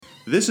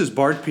This is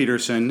Bart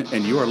Peterson,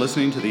 and you are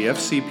listening to the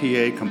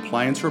FCPA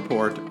Compliance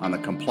Report on the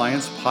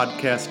Compliance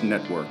Podcast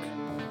Network.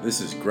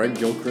 This is Greg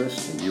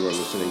Gilchrist, and you are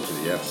listening to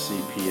the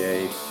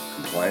FCPA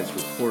Compliance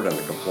Report on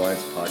the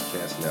Compliance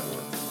Podcast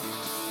Network.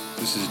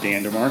 This is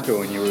Dan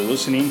DeMarco, and you are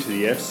listening to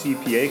the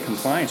FCPA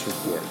Compliance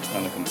Report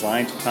on the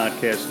Compliance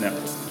Podcast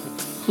Network.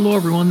 Hello,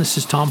 everyone. This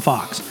is Tom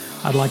Fox.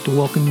 I'd like to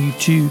welcome you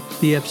to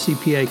the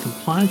FCPA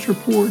Compliance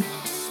Report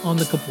on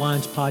the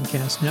Compliance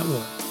Podcast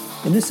Network.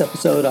 In this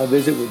episode, I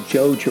visit with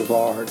Joe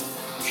Girard.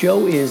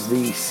 Joe is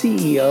the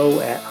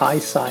CEO at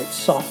iSight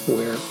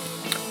Software,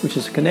 which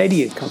is a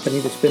Canadian company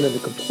that's been in the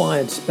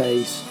compliance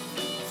space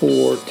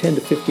for 10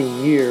 to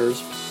 15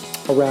 years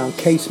around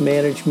case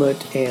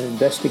management and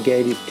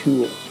investigative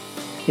tools.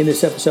 In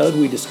this episode,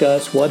 we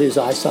discuss what is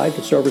iSight,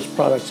 the service,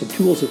 products, and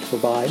tools it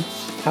provides,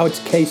 how its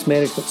case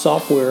management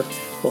software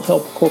will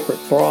help corporate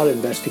fraud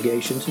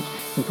investigations,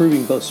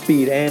 improving both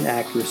speed and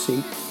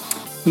accuracy.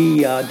 He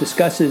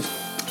discusses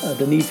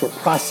the need for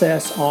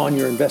process on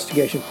your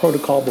investigation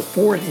protocol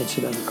before an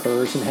incident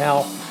occurs and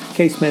how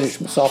case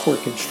management software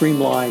can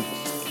streamline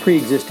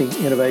pre-existing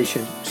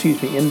investigation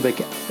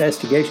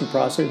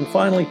process. And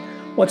finally,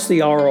 what's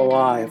the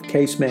ROI of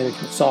case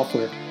management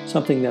software?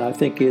 Something that I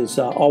think is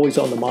always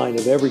on the mind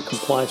of every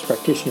compliance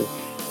practitioner,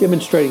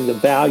 demonstrating the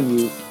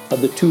value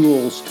of the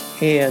tools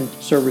and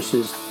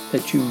services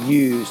that you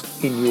use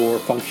in your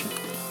function.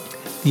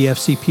 The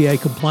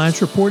FCPA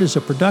Compliance Report is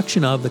a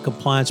production of the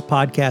Compliance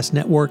Podcast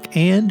Network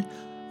and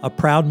a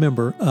proud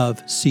member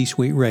of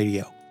C-Suite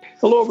Radio.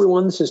 Hello,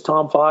 everyone. This is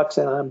Tom Fox,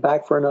 and I'm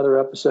back for another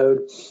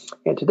episode.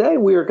 And today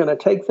we are going to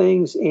take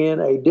things in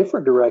a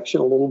different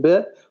direction a little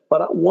bit,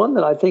 but one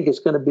that I think is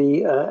going to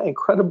be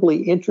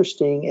incredibly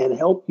interesting and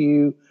help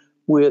you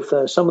with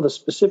some of the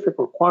specific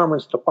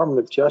requirements the Department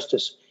of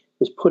Justice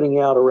is putting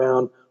out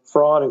around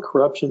fraud and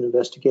corruption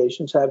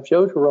investigations. I have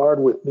Joe Girard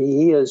with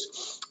me. He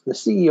is the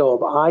CEO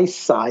of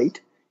iSight.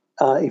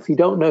 If you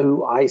don't know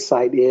who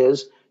iSight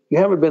is, you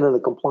haven't been in the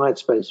compliance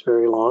space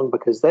very long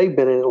because they've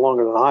been in it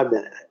longer than I've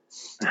been in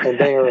it. And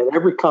they are at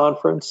every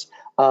conference.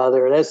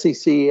 They're at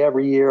SEC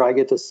every year. I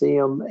get to see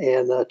them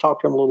and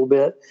talk to them a little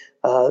bit.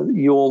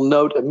 You'll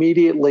note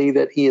immediately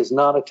that he is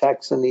not a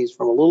Texan. He's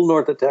from a little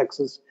north of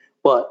Texas,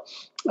 but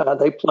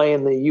they play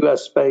in the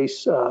U.S.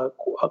 space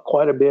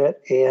quite a bit.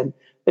 And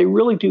they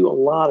really do a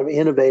lot of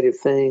innovative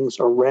things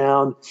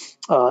around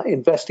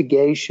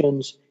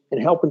investigations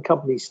and helping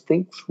companies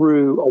think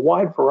through a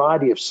wide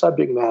variety of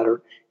subject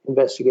matter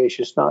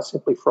investigations, not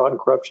simply fraud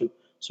and corruption.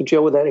 So,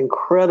 Joe, with that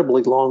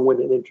incredibly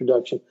long-winded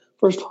introduction,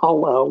 first of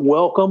all,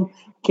 welcome.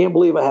 Can't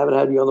believe I haven't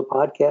had you on the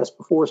podcast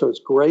before, so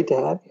it's great to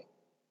have you.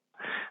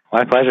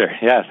 My pleasure.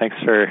 Yeah, thanks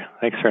for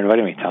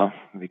inviting me, Tom.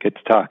 It'd be good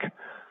to talk.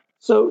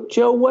 So,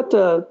 Joe, what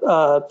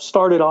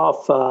started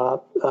off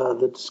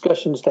the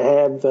discussions to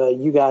have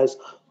you guys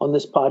on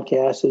this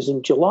podcast is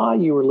in July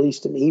you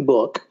released an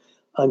ebook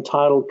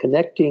entitled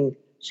Conducting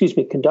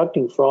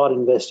Fraud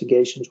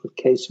Investigations with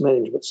Case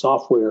Management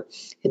Software,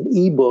 an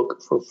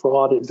ebook for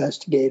fraud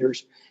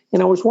investigators.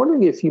 And I was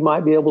wondering if you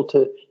might be able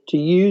to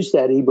use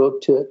that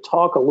ebook to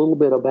talk a little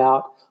bit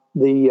about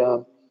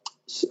the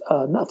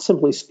not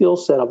simply skill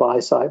set of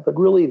iSight, but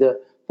really the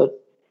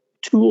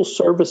tool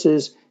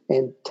services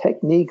and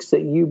techniques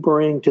that you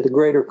bring to the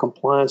greater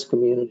compliance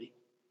community.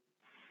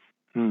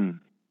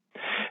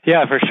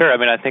 Yeah, for sure. I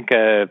mean, I think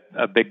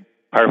a big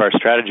part of our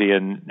strategy,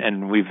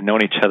 and we've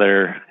known each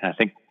other, I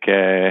think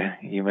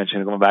you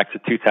mentioned going back to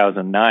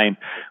 2009.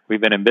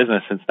 We've been in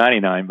business since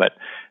 99, but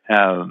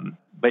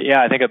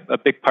yeah, I think a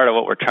big part of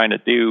what we're trying to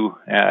do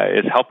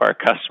is help our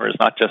customers,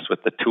 not just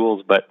with the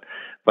tools, but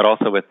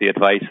also with the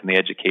advice and the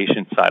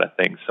education side of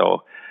things.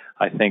 So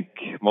I think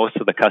most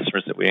of the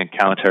customers that we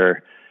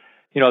encounter,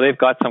 they've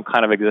got some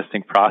kind of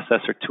existing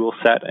process or tool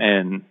set,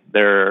 and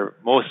they're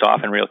most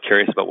often real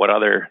curious about what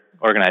other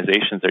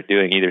organizations are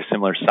doing, either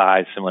similar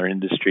size, similar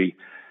industry.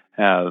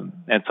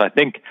 And so I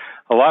think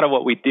a lot of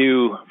what we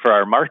do for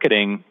our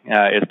marketing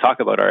is talk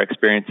about our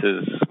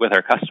experiences with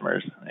our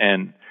customers.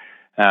 And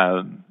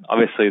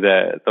obviously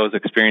those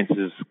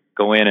experiences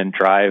go in and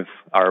drive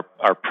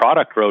our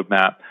product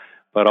roadmap,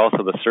 but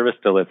also the service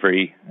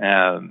delivery.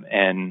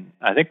 And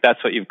I think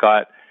that's what you've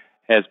got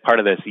as part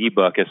of this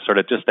ebook, is sort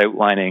of just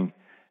outlining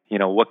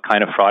what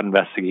kind of fraud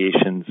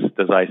investigations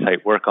does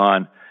iSight work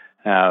on?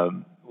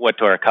 What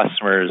do our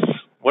customers,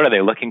 what are they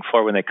looking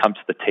for when they come to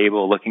the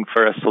table looking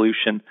for a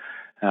solution?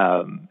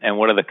 And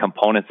what are the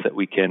components that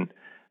we can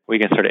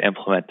sort of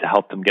implement to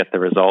help them get the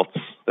results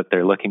that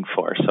they're looking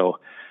for? So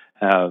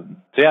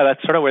yeah,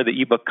 that's sort of where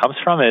the ebook comes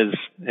from, is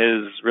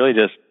really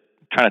just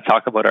trying to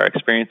talk about our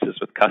experiences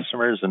with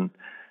customers and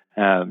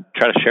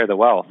try to share the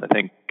wealth. I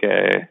think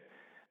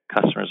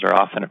customers are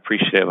often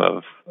appreciative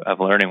of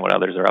learning what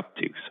others are up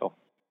to.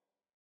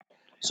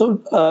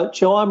 So,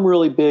 Joe, I'm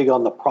really big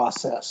on the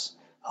process,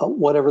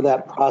 whatever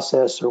that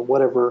process or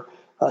whatever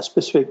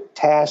specific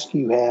task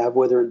you have,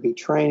 whether it be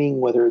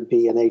training, whether it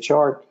be an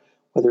HR,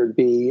 whether it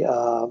be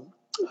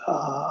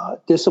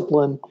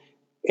discipline,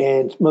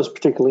 and most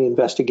particularly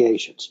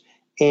investigations.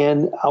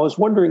 And I was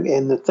wondering,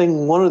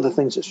 and one of the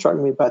things that struck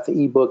me about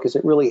the ebook is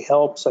it really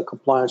helps a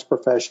compliance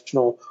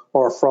professional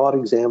or a fraud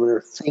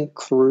examiner think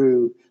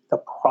through the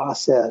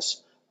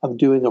process of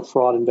doing a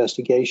fraud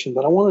investigation.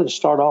 But I wanted to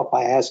start off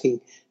by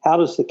asking, how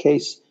does the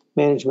case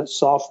management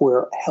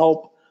software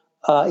help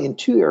in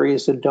two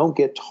areas that don't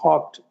get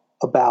talked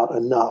about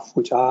enough,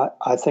 which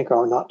I think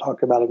are not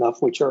talked about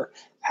enough, which are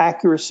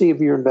accuracy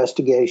of your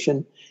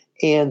investigation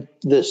and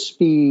the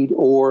speed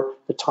or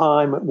the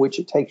time at which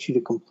it takes you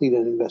to complete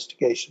an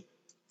investigation?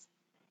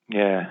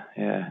 Yeah.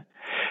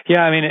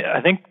 I mean,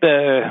 I think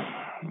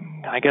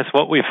I guess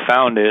what we've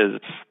found is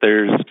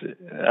there's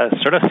a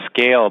sort of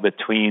scale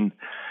between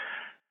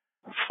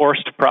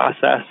forced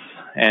process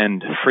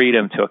and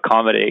freedom to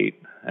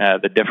accommodate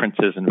the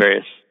differences in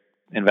various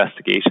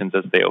investigations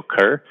as they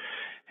occur.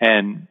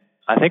 And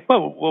I think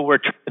what we're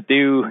trying to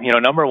do,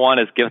 number one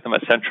is give them a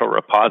central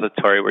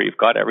repository where you've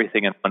got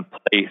everything in one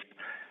place,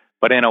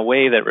 but in a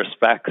way that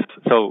respects.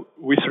 So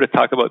we sort of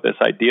talk about this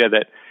idea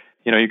that,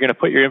 you're going to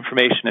put your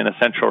information in a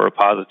central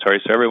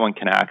repository so everyone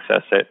can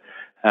access it.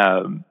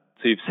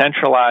 So you've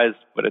centralized,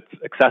 but it's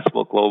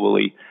accessible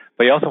globally.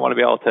 But you also want to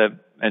be able to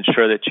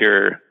ensure that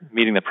you're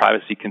meeting the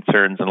privacy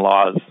concerns and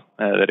laws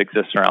that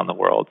exist around the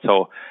world.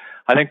 So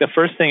I think the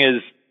first thing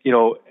is,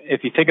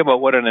 if you think about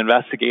what an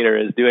investigator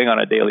is doing on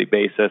a daily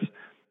basis,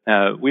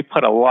 we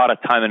put a lot of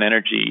time and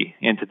energy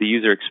into the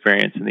user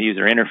experience and the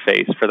user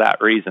interface for that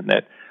reason,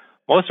 that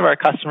most of our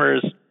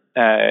customers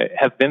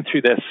have been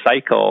through this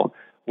cycle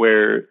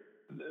where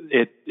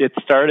it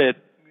started,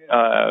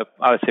 I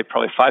would say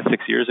probably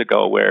 5-6 years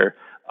ago, where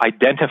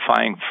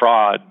identifying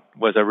fraud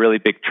was a really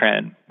big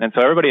trend. And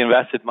so everybody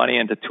invested money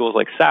into tools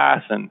like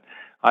SAS and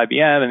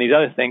IBM and these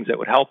other things that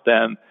would help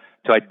them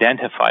to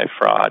identify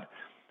fraud.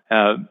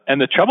 And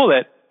the trouble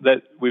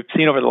that we've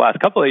seen over the last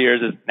couple of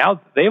years is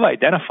now they've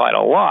identified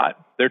a lot.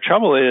 Their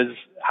trouble is,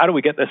 how do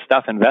we get this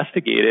stuff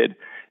investigated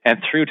and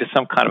through to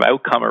some kind of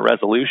outcome or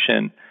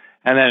resolution?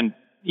 And then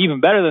even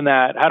better than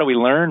that, how do we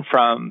learn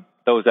from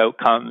those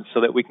outcomes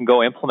so that we can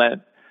go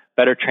implement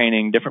better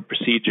training, different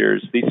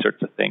procedures, these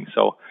sorts of things.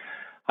 So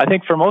I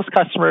think for most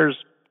customers,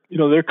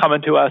 they're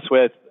coming to us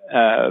with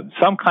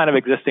some kind of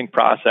existing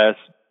process.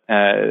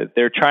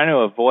 They're trying to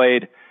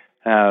avoid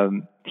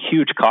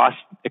huge cost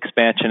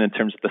expansion in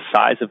terms of the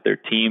size of their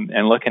team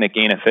and looking to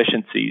gain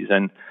efficiencies.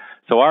 And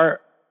so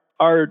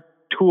our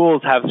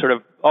tools have sort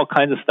of all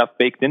kinds of stuff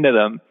baked into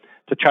them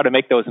to try to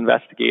make those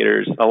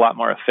investigators a lot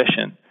more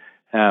efficient.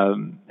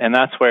 And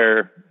that's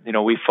where,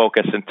 we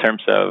focus in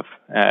terms of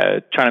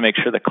trying to make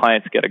sure the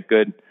clients get a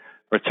good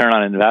return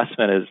on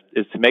investment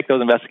is to make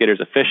those investigators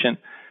efficient.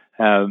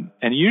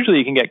 And usually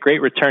you can get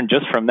great return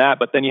just from that,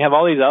 but then you have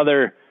all these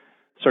other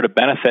sort of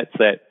benefits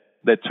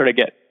that sort of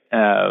get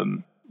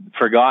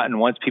forgotten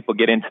once people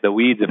get into the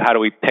weeds of how do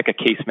we pick a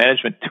case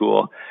management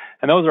tool.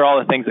 And those are all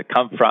the things that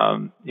come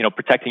from,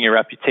 protecting your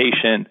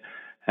reputation.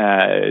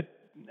 What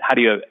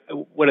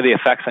are the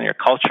effects on your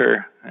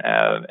culture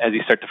as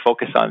you start to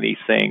focus on these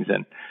things?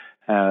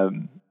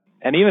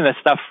 And even the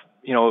stuff,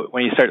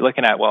 when you start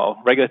looking at,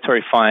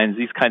 regulatory fines,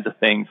 these kinds of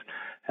things,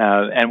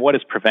 and what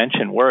is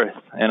prevention worth?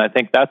 And I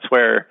think that's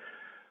where,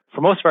 for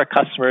most of our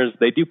customers,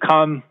 they do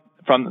come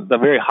from the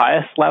very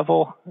highest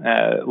level,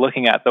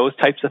 looking at those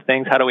types of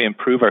things. How do we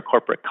improve our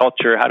corporate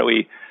culture? How do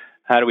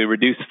we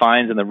reduce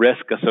fines and the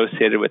risk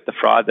associated with the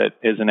fraud that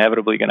is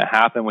inevitably going to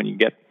happen when you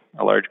get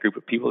a large group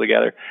of people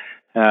together?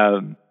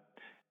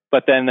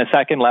 But then the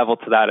second level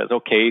to that is,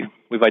 okay,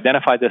 we've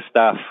identified this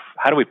stuff.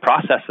 How do we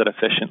process it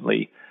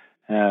efficiently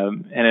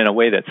and in a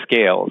way that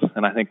scales?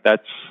 And I think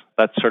that's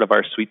sort of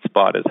our sweet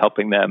spot, is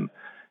helping them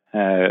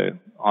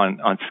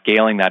on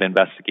scaling that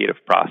investigative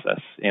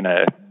process in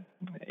a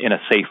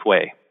safe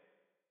way.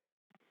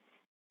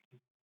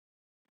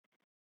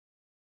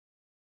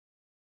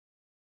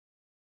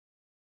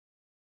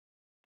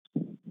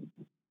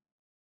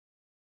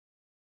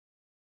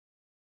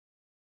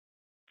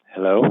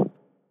 Hello?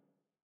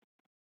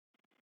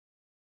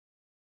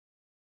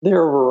 There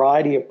are a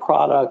variety of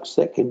products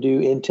that can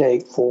do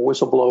intake for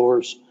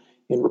whistleblowers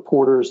and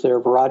reporters. There are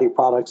a variety of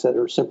products that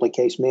are simply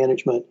case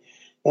management.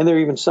 And there are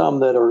even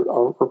some that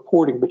are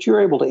reporting. But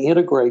you're able to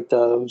integrate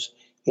those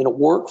in a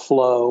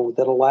workflow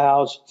that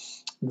allows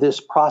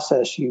this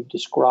process you've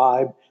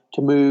described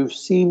to move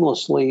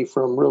seamlessly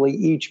from really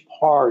each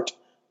part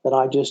that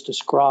I just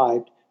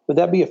described. Would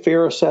that be a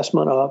fair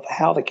assessment of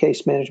how the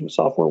case management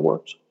software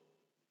works?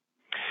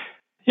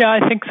 Yeah,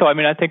 I think so. I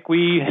mean, I think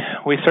we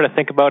sort of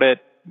think about it,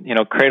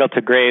 cradle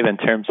to grave in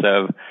terms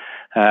of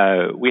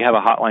we have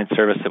a hotline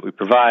service that we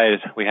provide.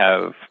 We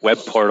have web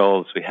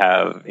portals. We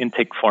have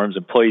intake forms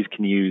employees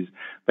can use.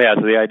 But yeah,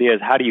 so the idea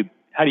is how do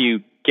you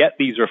get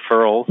these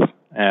referrals?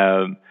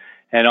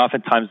 And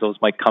oftentimes those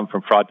might come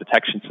from fraud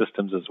detection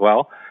systems as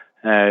well.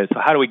 So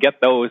how do we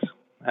get those?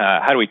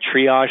 How do we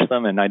triage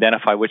them and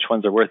identify which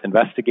ones are worth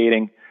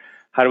investigating?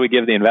 How do we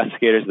give the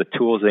investigators the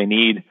tools they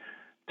need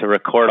to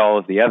record all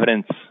of the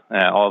evidence,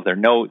 all of their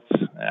notes,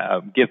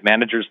 give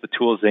managers the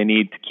tools they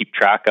need to keep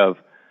track of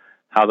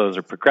how those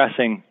are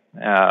progressing?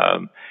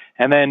 And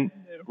then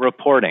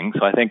reporting.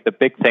 So I think the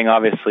big thing,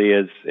 obviously,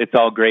 is it's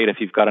all great if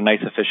you've got a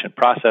nice, efficient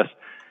process.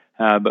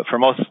 But for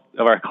most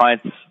of our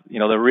clients,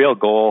 the real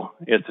goal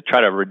is to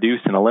try to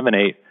reduce and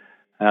eliminate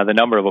the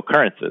number of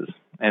occurrences.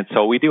 And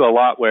so we do a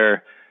lot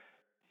where,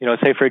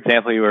 say, for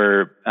example, you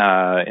were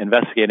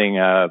investigating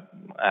a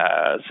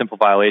simple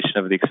violation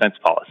of the expense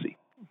policy.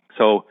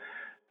 So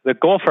the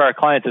goal for our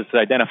clients is to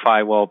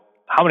identify, well,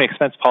 how many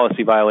expense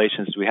policy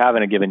violations do we have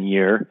in a given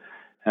year?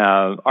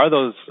 Are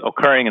those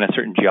occurring in a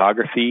certain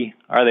geography?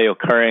 Are they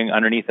occurring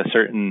underneath a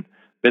certain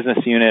business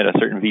unit, a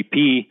certain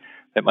VP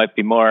that might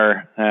be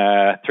more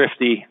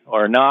thrifty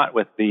or not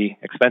with the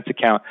expense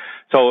account?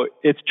 So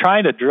it's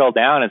trying to drill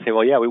down and say,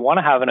 well, yeah, we want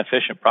to have an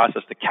efficient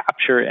process to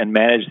capture and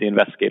manage the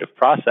investigative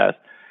process.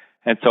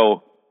 And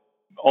so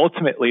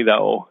ultimately,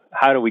 though,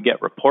 how do we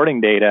get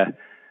reporting data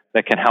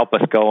that can help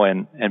us go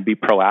and be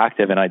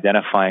proactive in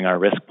identifying our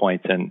risk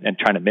points and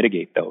trying to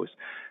mitigate those?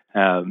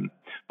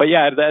 But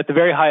yeah, at the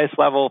very highest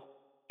level,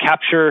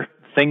 capture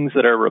things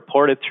that are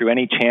reported through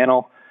any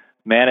channel,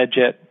 manage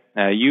it,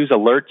 use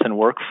alerts and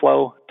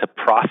workflow to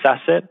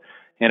process it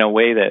in a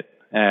way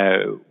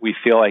that we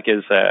feel like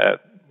is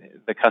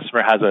the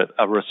customer has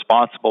a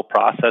responsible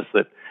process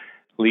that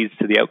leads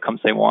to the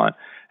outcomes they want.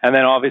 And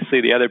then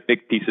obviously the other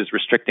big piece is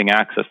restricting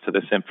access to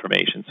this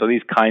information. So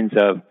these kinds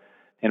of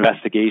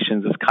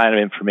investigations, this kind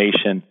of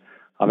information,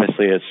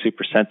 obviously is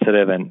super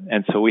sensitive,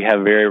 and so we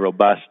have very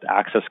robust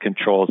access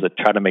controls that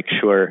try to make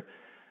sure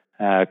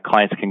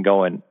clients can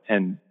go and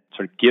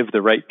sort of give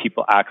the right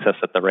people access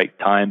at the right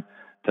time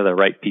to the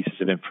right pieces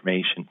of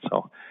information.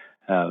 So,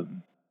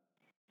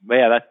 but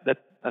yeah,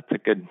 that's a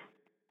good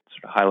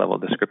sort of high-level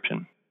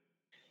description.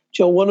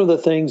 Joe, one of the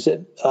things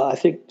that I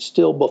think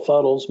still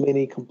befuddles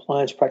many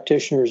compliance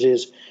practitioners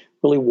is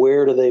really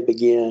where do they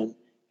begin?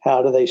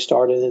 How do they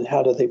start it, and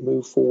how do they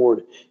move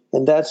forward?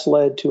 And that's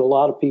led to a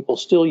lot of people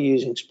still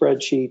using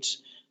spreadsheets,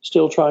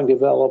 still trying to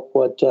develop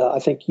what I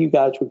think you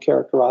guys would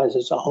characterize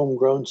as a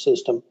homegrown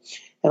system.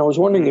 And I was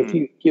wondering if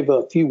you give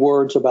a few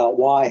words about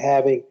why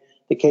having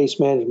the case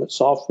management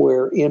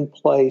software in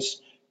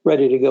place,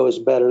 ready to go, is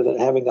better than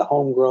having a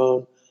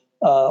homegrown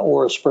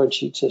or a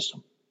spreadsheet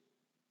system.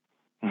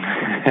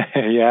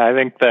 Yeah, I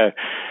think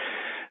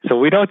so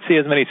we don't see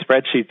as many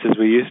spreadsheets as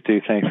we used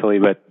to, thankfully,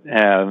 but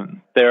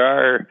there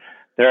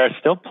are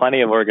still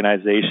plenty of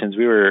organizations.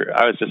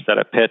 I was just at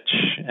a pitch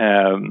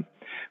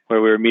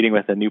where we were meeting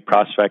with a new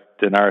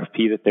prospect, an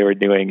RFP that they were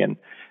doing, and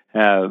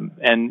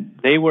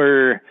they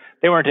weren't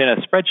in a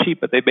spreadsheet,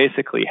 but they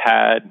basically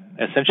had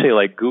essentially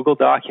like Google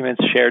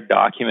documents, shared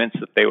documents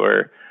that they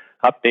were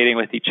updating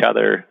with each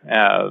other.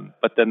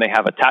 But then they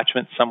have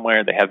attachments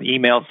somewhere, they have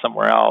emails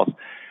somewhere else,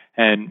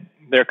 and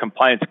their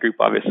compliance group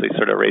obviously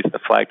sort of raised the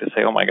flag to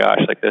say, oh my gosh,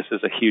 like this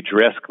is a huge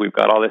risk. We've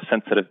got all this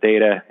sensitive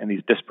data in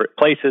these disparate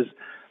places.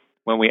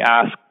 When we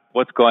ask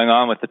what's going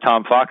on with the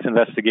Tom Fox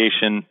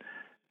investigation,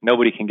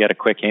 nobody can get a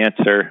quick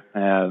answer.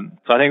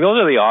 So I think those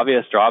are the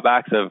obvious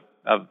drawbacks of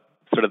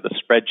sort of the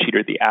spreadsheet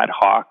or the ad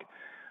hoc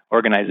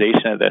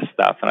organization of this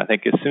stuff. And I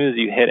think as soon as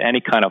you hit any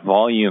kind of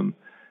volume,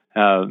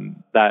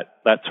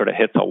 that sort of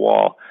hits a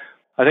wall.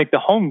 I think the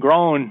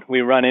homegrown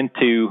we run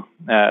into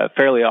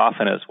fairly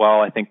often as well.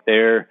 I think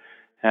this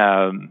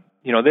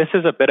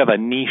is a bit of a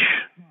niche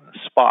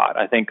spot.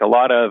 I think a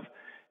lot of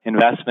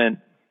investment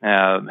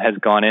has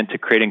gone into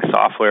creating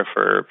software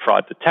for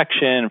fraud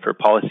detection, for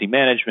policy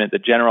management, the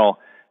general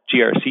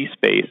GRC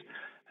space.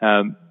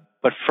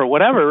 But for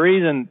whatever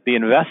reason, the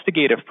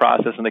investigative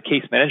process and the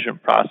case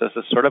management process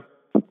is sort of,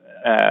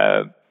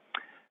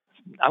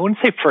 I wouldn't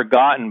say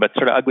forgotten, but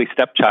sort of ugly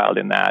stepchild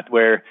in that,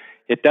 where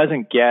it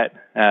doesn't get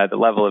the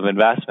level of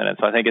investment. And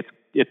so I think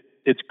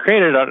it's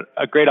created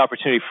a great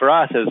opportunity for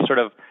us as sort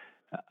of,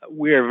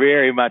 we're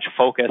very much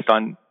focused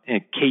on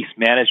case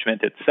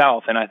management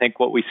itself. And I think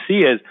what we see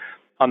is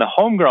on the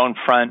homegrown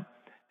front,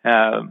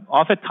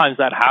 oftentimes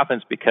that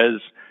happens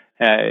because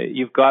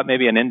you've got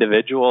maybe an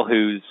individual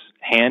who's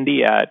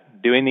handy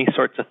at doing these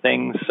sorts of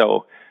things.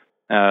 So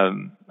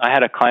I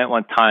had a client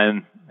one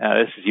time,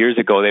 this is years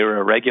ago, they were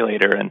a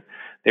regulator and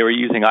they were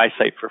using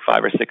iSight for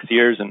 5 or 6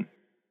 years, and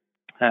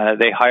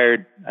they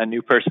hired a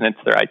new person into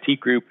their IT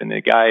group, and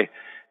the guy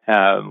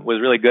was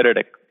really good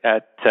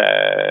at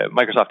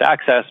Microsoft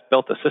Access,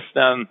 built a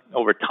system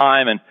over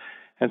time,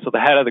 and so the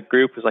head of the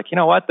group was like, you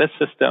know what, this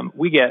system,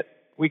 we get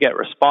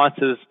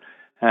responses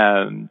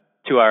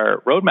to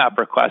our roadmap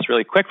requests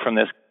really quick from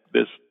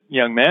this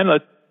young man.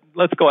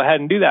 Let's go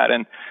ahead and do that.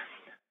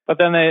 But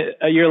then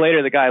a year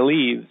later, the guy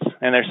leaves,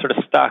 and they're sort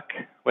of stuck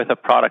with a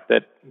product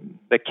that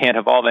can't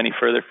evolve any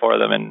further for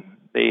them, and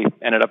they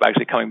ended up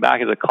actually coming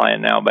back as a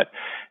client now. But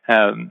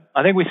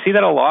I think we see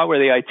that a lot, where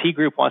the IT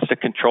group wants to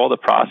control the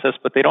process,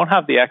 but they don't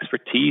have the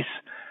expertise.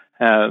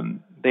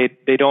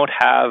 They don't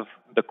have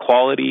the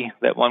quality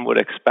that one would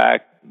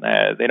expect.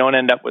 They don't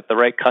end up with the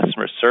right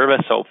customer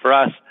service. So for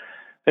us,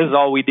 this is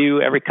all we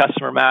do. Every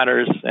customer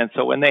matters. And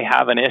so when they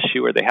have an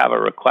issue or they have a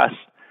request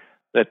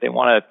that they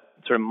want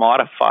to sort of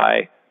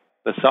modify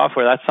the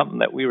software, that's something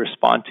that we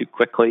respond to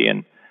quickly.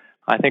 And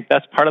I think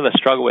that's part of the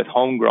struggle with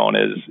homegrown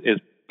is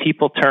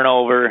people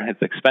turnover.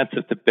 It's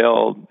expensive to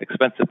build,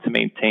 expensive to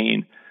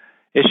maintain.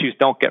 Issues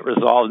don't get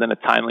resolved in a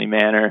timely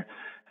manner.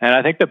 And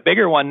I think the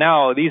bigger one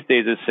now these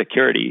days is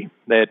security.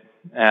 That,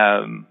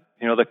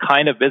 the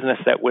kind of business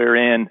that we're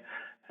in,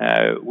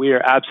 we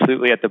are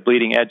absolutely at the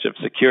bleeding edge of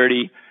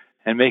security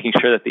and making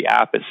sure that the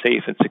app is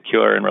safe and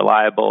secure and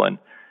reliable. And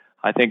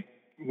I think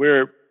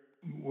we're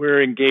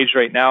engaged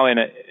right now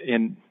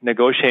in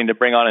negotiating to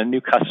bring on a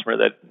new customer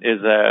that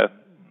is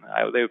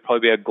they would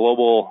probably be a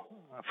global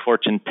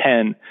Fortune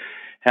 10.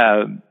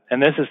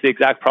 And this is the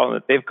exact problem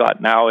that they've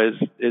got now is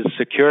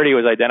security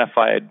was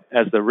identified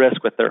as the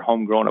risk with their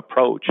homegrown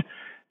approach.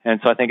 And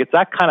so I think it's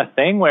that kind of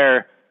thing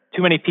where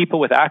too many people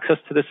with access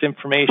to this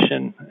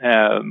information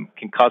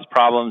can cause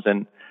problems,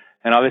 and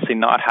obviously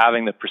not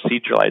having the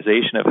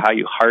proceduralization of how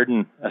you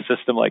harden a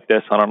system like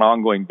this on an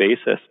ongoing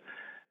basis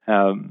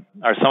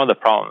are some of the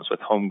problems with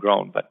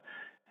homegrown. But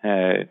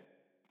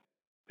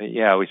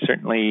yeah, we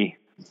certainly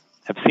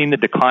have seen the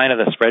decline of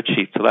the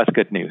spreadsheet, so that's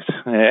good news.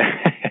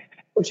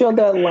 Well, John,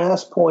 that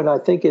last point I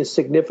think is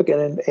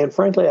significant, and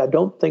frankly, I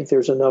don't think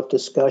there's enough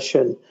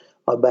discussion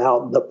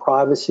about the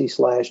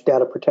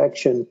privacy/data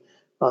protection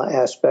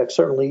aspect.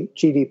 Certainly,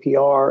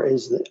 GDPR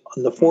is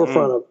on the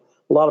forefront of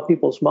a lot of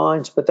people's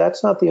minds, but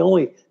that's not the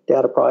only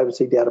data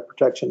privacy, data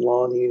protection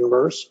law in the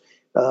universe.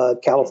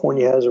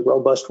 California has a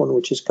robust one,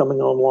 which is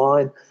coming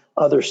online.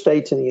 Other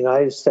states in the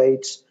United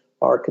States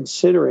are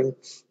considering,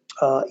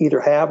 either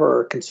have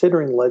or are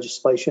considering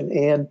legislation.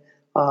 And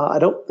I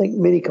don't think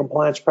many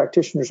compliance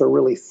practitioners are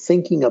really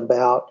thinking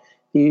about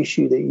the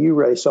issue that you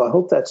raised. So I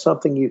hope that's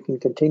something you can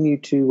continue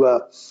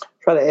to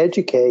try to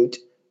educate,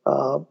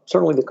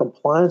 certainly the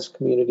compliance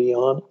community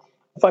on.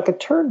 If I could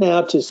turn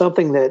now to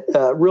something that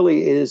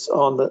really is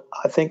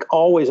I think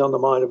always on the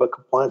mind of a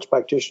compliance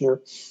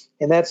practitioner,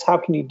 and that's how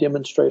can you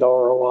demonstrate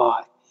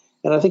ROI?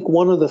 And I think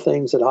one of the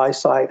things that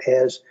iSight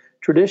has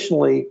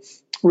traditionally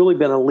really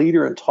been a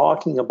leader in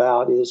talking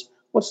about is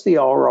what's the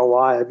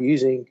ROI of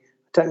using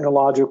a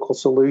technological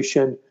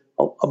solution,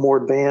 a more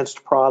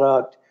advanced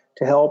product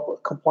to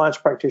help compliance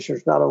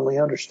practitioners not only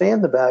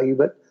understand the value,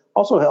 but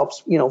also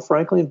helps,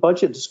 frankly, in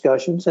budget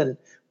discussions and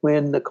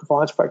when the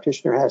compliance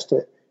practitioner has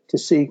to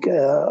seek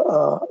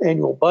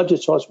annual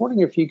budget. So I was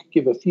wondering if you could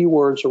give a few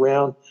words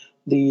around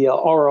the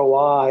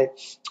ROI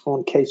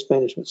on case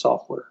management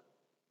software.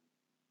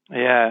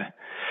 Yeah.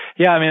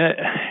 I mean,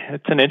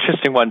 it's an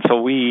interesting one.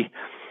 So we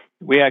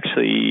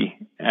actually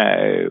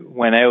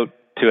went out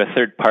to a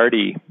third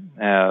party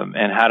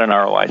and had an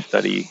ROI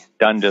study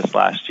done just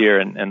last year,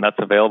 and that's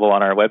available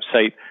on our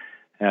website.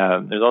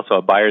 There's also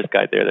a buyer's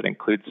guide there that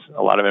includes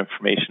a lot of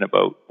information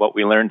about what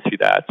we learned through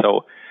that.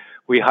 So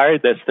we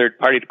hired this third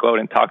party to go out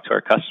and talk to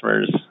our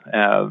customers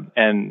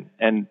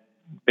and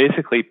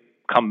basically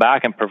come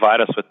back and provide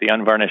us with the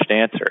unvarnished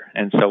answer.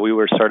 And so we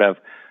were sort of,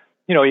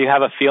 you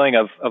have a feeling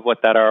of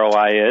what that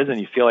ROI is, and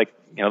you feel like,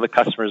 the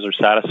customers are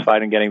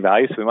satisfied and getting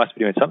value, so we must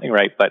be doing something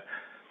right. But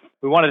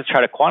we wanted to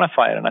try to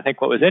quantify it. And I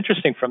think what was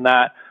interesting from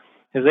that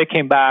is they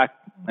came back,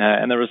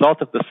 and the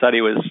result of the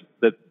study was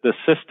that the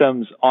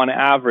systems, on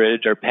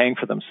average, are paying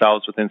for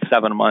themselves within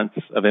 7 months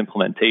of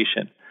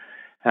implementation.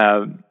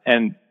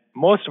 And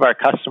most of our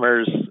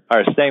customers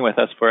are staying with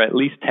us for at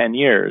least 10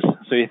 years.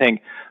 So you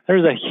think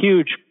there's a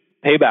huge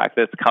payback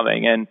that's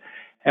coming. And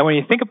when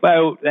you think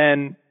about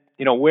then,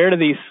 where do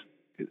these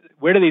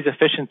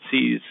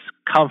efficiencies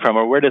come from,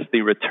 or where does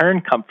the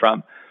return come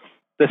from?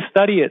 The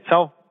study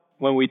itself,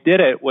 when we did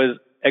it, was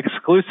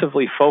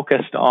exclusively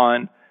focused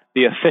on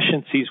the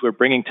efficiencies we're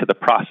bringing to the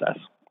process.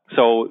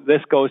 So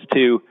this goes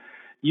to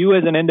you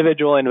as an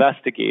individual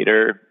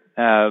investigator.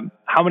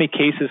 How many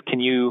cases can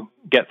you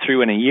get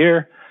through in a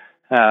year?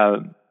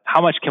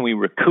 How much can we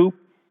recoup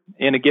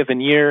in a given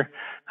year?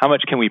 How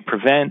much can we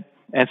prevent?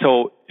 And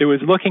so it was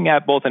looking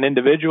at both an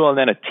individual and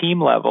then a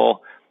team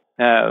level.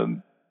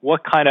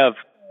 What kind of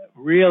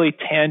really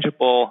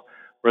tangible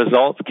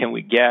results can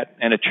we get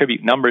and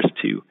attribute numbers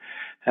to?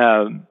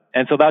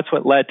 And so that's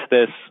what led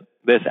to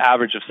this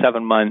average of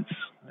 7 months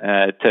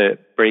to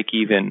break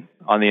even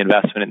on the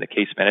investment in the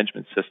case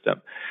management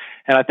system.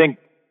 And I think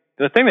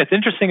the thing that's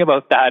interesting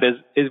about that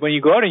is when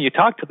you go out and you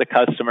talk to the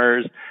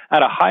customers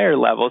at a higher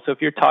level. So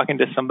if you're talking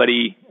to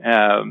somebody,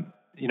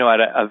 at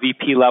a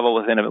VP level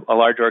within a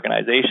large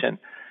organization,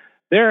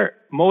 they're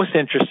most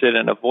interested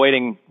in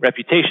avoiding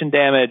reputation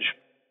damage,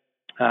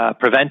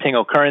 preventing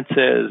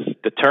occurrences,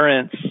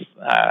 deterrence,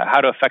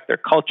 how to affect their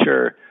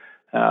culture,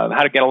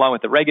 how to get along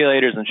with the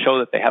regulators and show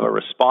that they have a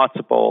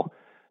responsible,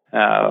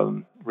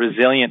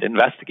 resilient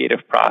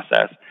investigative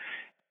process.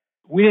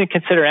 We didn't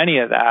consider any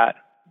of that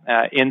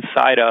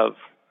inside of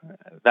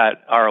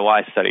that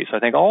ROI study. So I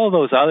think all of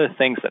those other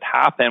things that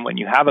happen when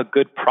you have a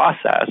good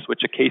process,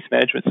 which a case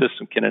management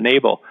system can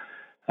enable,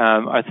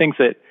 are things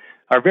that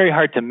are very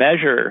hard to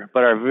measure,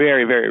 but are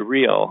very, very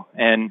real.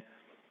 And,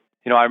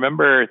 I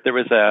remember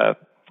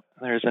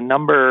there's a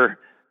number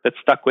that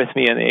stuck with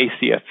me in the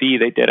ACFE.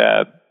 They did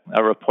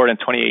a report in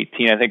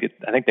 2018.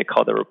 I think they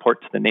called it a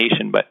report to the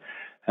nation, but,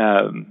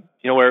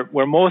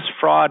 where most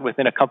fraud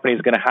within a company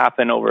is going to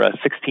happen over a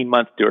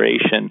 16-month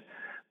duration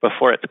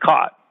before it's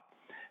caught.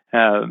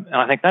 And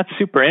I think that's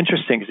super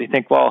interesting because you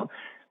think, well,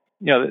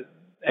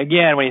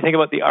 again, when you think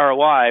about the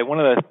ROI, one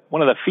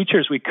of the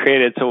features we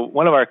created. So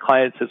one of our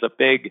clients is a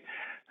big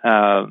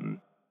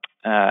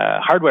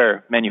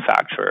hardware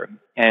manufacturer,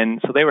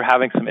 and so they were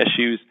having some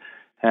issues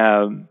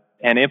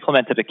and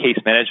implemented a case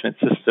management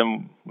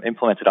system,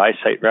 implemented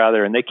iSight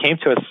rather, and they came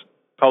to us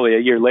probably a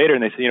year later,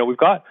 and they said, we've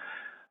got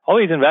all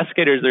these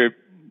investigators.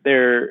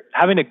 They're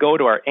having to go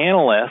to our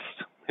analyst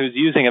who's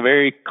using a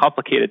very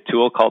complicated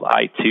tool called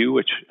i2,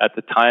 which at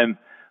the time,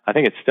 I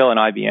think it's still an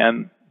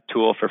IBM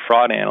tool for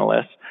fraud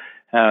analysts.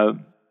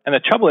 And the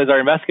trouble is our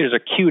investigators are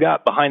queued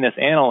up behind this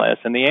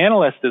analyst, and the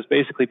analyst is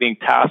basically being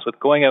tasked with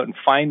going out and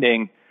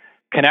finding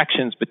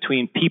connections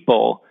between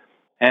people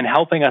and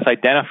helping us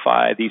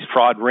identify these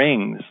fraud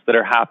rings that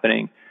are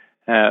happening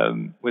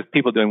with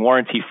people doing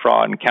warranty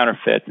fraud and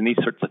counterfeits and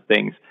these sorts of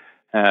things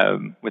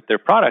with their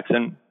products.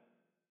 And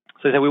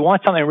so they said, we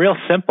want something real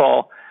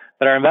simple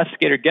that our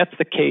investigator gets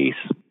the case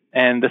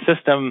and the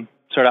system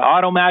sort of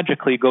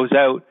auto-magically goes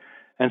out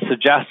and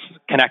suggests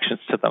connections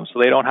to them so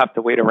they don't have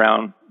to wait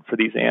around for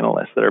these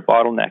analysts that are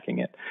bottlenecking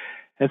it.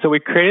 And so we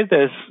created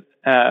this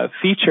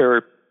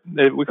feature,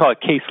 we call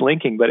it case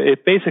linking, but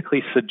it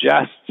basically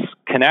suggests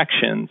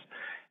connections.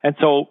 And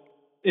so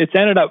it's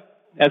ended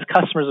up, as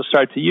customers have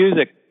started to use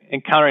it,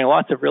 encountering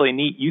lots of really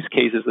neat use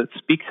cases that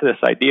speak to this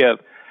idea of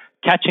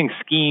catching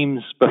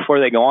schemes before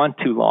they go on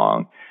too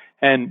long.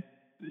 And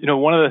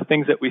one of the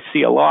things that we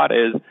see a lot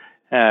is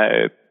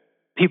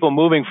people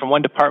moving from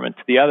one department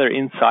to the other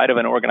inside of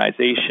an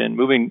organization,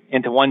 moving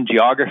into one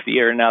geography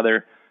or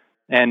another.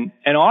 And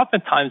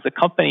oftentimes the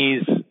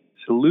companies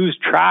lose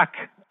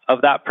track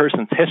of that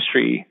person's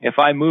history. If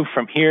I move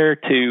from here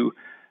to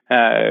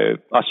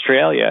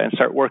Australia and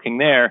start working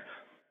there,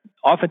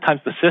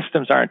 oftentimes the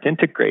systems aren't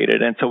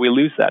integrated, and so we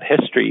lose that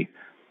history.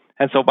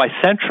 And so by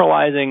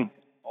centralizing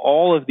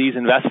all of these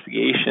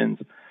investigations,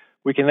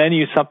 we can then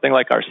use something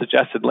like our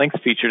suggested links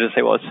feature to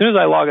say, well, as soon as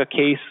I log a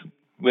case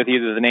with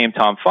either the name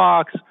Tom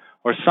Fox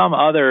or some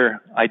other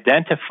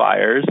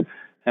identifiers,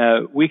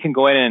 we can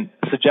go in and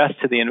suggest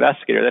to the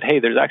investigator that, hey,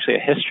 there's actually a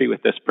history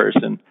with this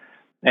person,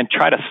 and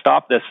try to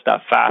stop this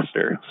stuff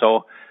faster.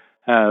 So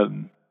I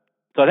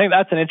think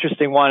that's an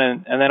interesting one.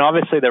 And then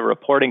obviously the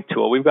reporting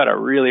tool. We've got a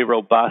really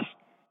robust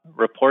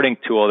reporting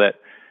tool that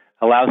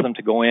allows them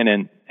to go in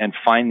and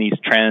find these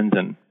trends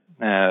and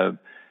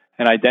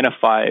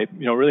identify,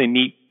 really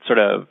neat sort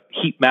of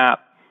heat map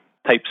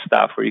type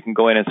stuff where you can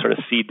go in and sort of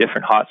see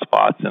different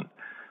hotspots. And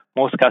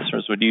most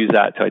customers would use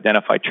that to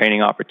identify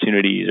training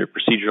opportunities or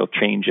procedural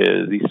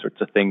changes, these sorts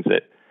of things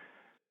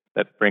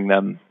that bring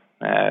them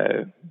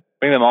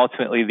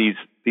ultimately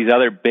these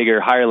other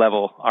bigger, higher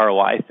level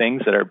ROI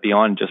things that are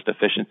beyond just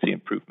efficiency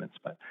improvements.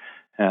 But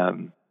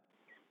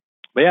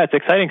yeah, it's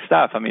exciting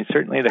stuff. I mean,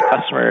 certainly the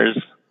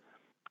customers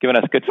giving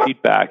us good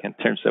feedback in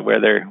terms of where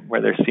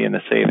they're seeing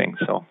the savings.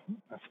 So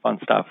that's fun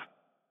stuff.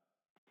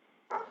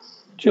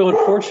 Joe,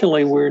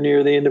 unfortunately, we're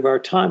near the end of our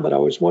time, but I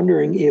was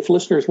wondering if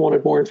listeners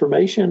wanted more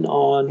information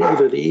on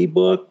either the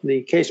ebook,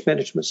 the case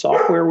management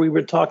software we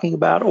were talking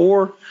about,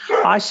 or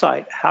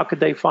iSight, how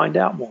could they find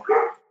out more?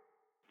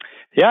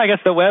 Yeah, I guess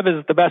the web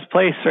is the best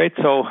place, right?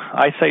 So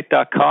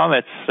iSight.com,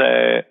 it's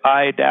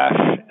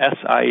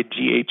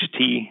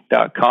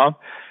i-sight.com.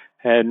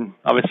 And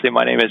obviously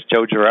my name is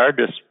Joe Girard.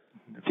 Just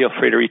feel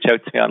free to reach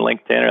out to me on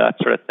LinkedIn or that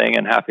sort of thing,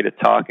 and happy to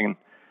talk and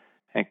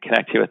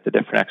connect you with the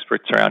different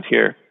experts around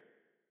here.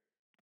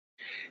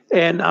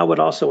 And I would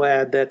also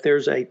add that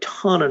there's a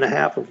ton and a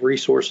half of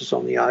resources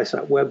on the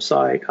iSight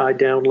website. I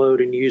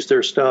download and use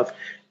their stuff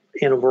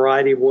in a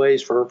variety of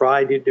ways for a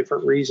variety of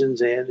different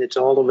reasons, and it's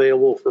all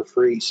available for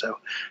free. So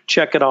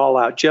check it all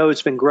out. Joe,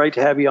 it's been great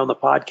to have you on the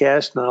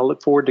podcast, and I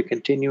look forward to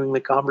continuing the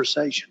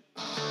conversation.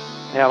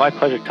 Yeah, my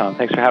pleasure, Tom.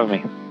 Thanks for having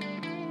me.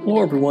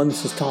 Hello, everyone.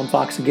 This is Tom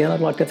Fox again. I'd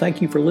like to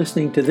thank you for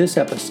listening to this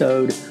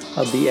episode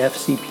of the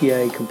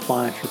FCPA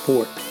Compliance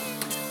Report.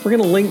 We're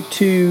going to link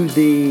to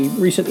the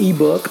recent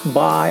ebook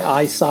by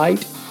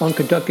iSight on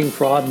conducting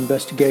fraud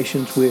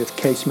investigations with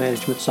case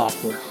management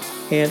software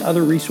and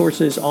other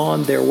resources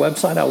on their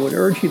website. I would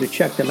urge you to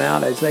check them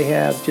out, as they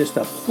have just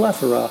a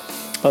plethora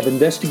of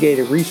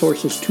investigative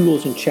resources,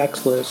 tools, and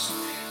checklists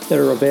that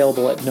are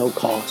available at no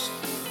cost.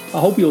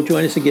 I hope you'll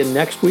join us again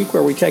next week,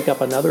 where we take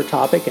up another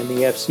topic in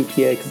the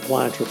FCPA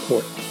Compliance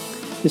Report.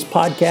 This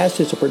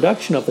podcast is a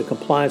production of the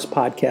Compliance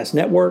Podcast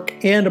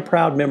Network and a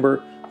proud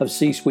member of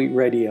C-Suite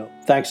Radio.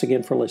 Thanks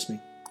again for listening.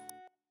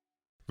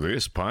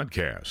 This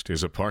podcast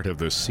is a part of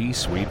the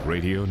C-Suite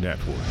Radio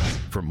Network.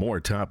 For more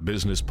top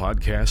business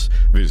podcasts,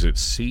 visit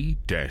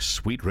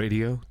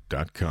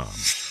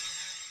c-suiteradio.com.